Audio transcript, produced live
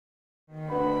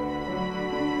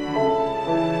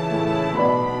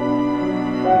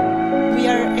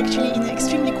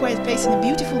place in a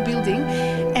beautiful building,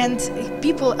 and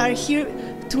people are here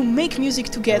to make music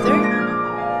together.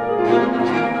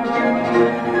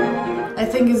 I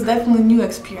think it's definitely a new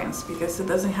experience because it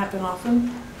doesn't happen often.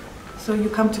 So you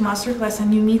come to masterclass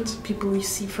and you meet people you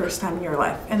see first time in your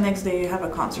life, and next day you have a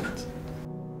concert.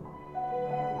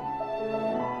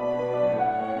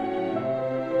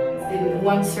 In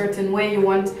one certain way, you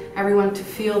want everyone to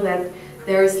feel that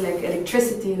there is like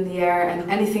electricity in the air and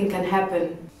anything can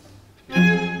happen.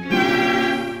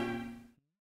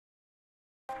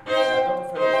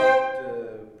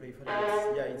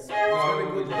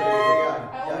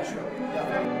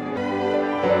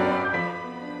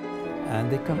 And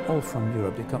they come all from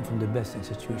Europe, they come from the best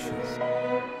institutions.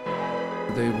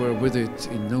 They were with it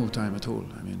in no time at all.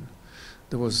 I mean,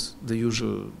 there was the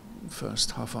usual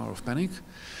first half hour of panic.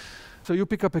 So you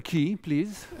pick up a key,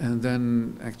 please. And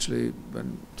then actually it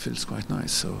feels quite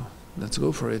nice, so let's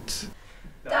go for it.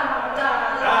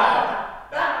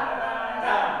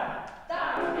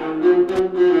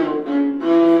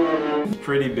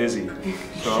 Pretty busy,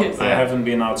 so I haven't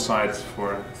been outside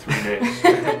for 3 days.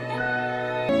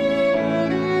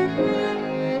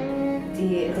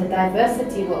 The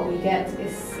diversity what we get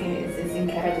is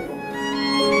incredible.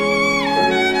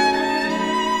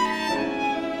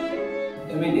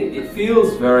 I mean, it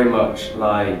feels very much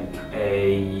like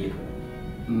a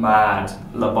mad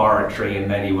laboratory in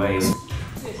many ways.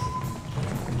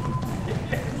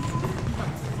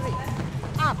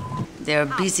 They are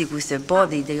busy with their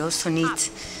body, they also need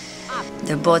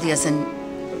their body as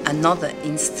another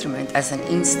instrument, as an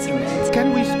instrument.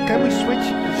 Can we switch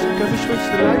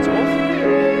the lights off?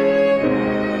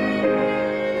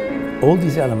 All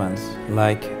these elements,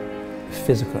 like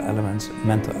physical elements,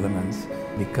 mental elements,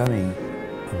 becoming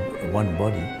one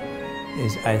body,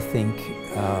 is, I think,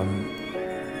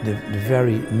 the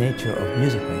very nature of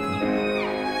music making.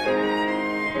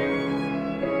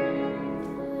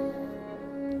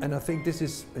 And I think this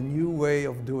is a new way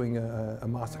of doing a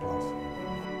masterclass.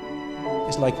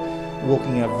 It's like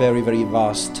walking a very, very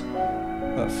vast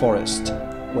forest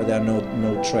where there are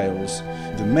no trails.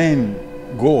 The main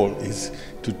goal is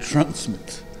to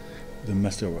transmit the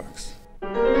masterworks.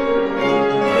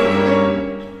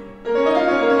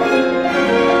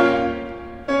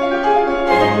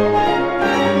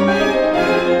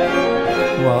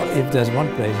 Well, if there's one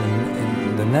place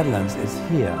in the Netherlands, it's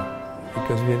here,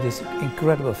 because we have this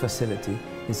incredible facility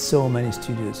in so many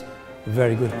studios,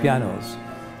 very good pianos,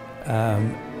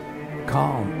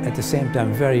 calm, at the same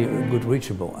time very good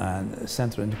reachable and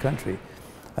central in the country.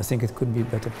 I think it could be a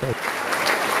better place.